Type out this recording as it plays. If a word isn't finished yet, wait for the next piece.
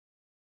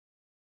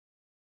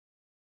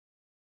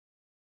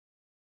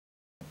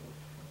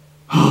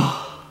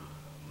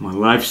My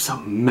life's a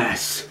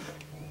mess.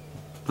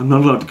 I'm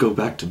not allowed to go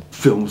back to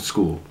film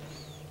school.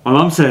 My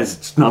mom says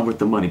it's not worth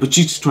the money, but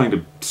she's just trying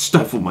to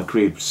stifle my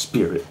creative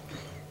spirit.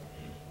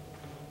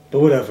 But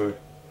whatever.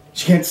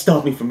 She can't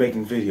stop me from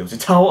making videos.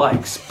 It's how I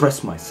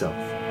express myself.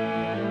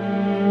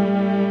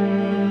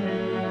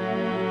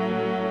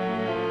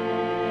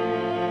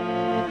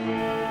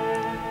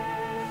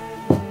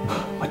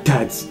 My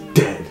dad's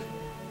dead.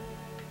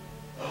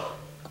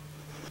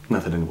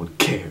 Not that anyone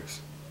cares.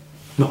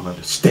 No one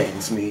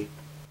understands me.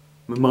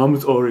 My mom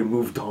has already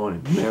moved on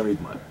and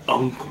married my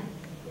uncle.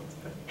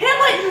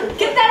 Hamlet!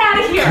 Get that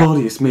out of here!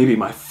 Claudius may be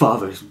my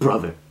father's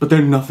brother, but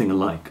they're nothing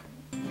alike.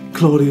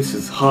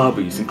 Claudius's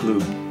hobbies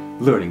include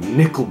learning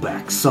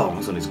Nickelback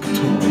songs on his guitar.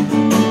 Look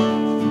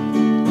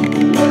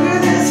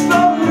at this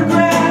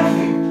photograph.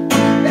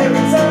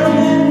 Every time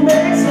it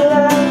makes me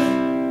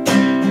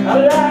laugh. Our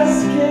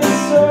last kiss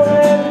so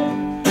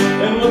heavy.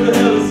 And what the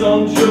hell is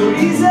on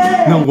Joey's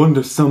head? No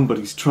wonder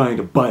somebody's trying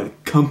to buy the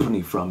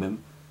company from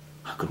him.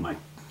 How could my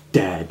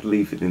dad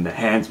leave it in the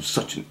hands of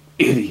such an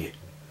idiot?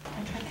 I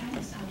kind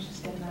of saw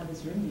just getting out of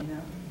his room, you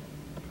know.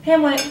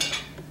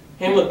 Hamlet,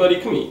 Hamlet, buddy,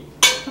 come eat.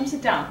 come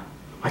sit down.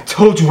 I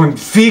told you I'm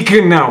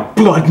vegan now,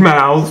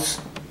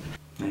 bloodmouths!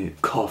 I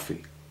need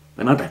coffee,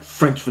 and not that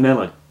French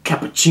vanilla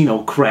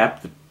cappuccino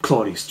crap that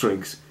Claudius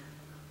drinks.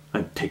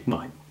 I'd take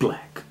mine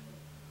black,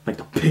 like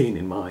the pain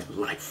in my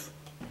life.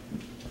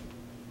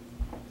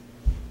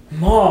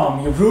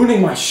 Mom, you're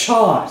ruining my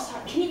shot!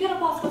 Sorry, can you get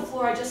up off the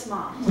floor? I just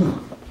mopped.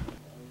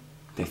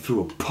 They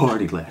threw a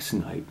party last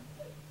night.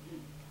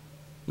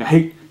 I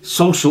hate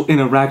social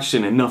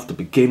interaction enough to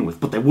begin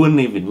with, but they wouldn't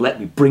even let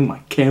me bring my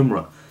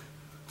camera.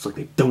 It's like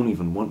they don't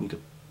even want me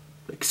to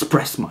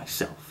express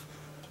myself.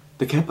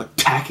 They kept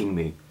attacking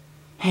me.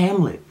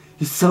 Hamlet,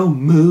 you're so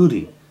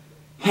moody.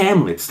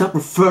 Hamlet, stop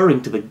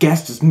referring to the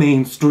guest as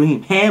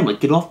mainstream.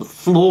 Hamlet, get off the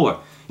floor.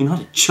 You're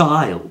not a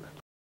child.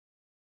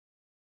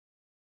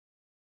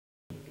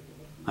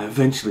 I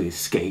eventually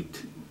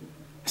escaped.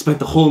 I spent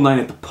the whole night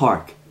at the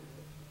park,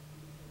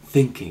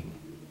 thinking.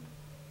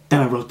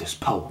 Then I wrote this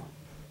poem.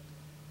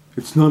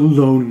 It's not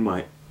alone in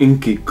my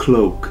inky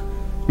cloak,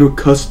 nor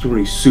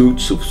customary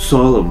suits of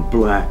solemn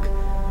black,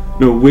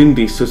 nor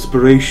windy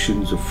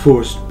suspirations of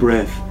forced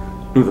breath,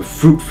 nor the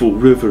fruitful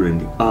river in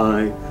the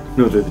eye,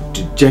 nor the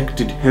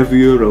dejected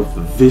heavier of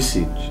the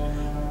visage,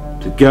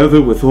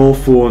 together with all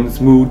forms,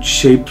 moods,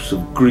 shapes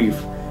of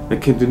grief,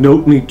 that can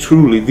denote me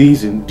truly,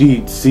 these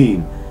indeed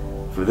seem,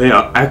 for they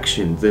are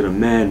actions that a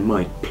man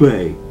might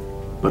play,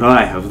 but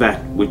I have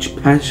that which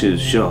passions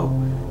show,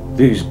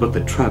 these but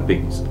the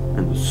trappings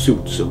and the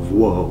suits of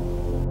woe.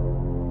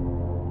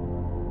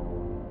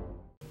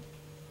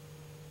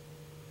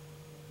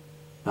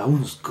 That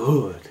one's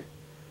good.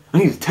 I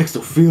need to text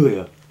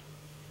Ophelia.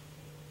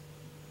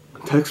 A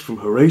text from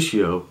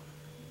Horatio.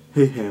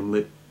 Hey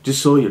Hamlet,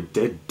 just saw your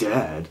dead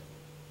dad.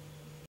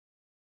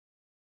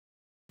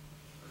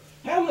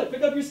 Hamlet,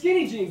 pick up your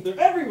skinny jeans. They're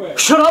everywhere.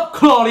 Shut up,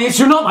 Claudius!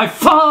 You're not my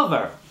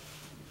father!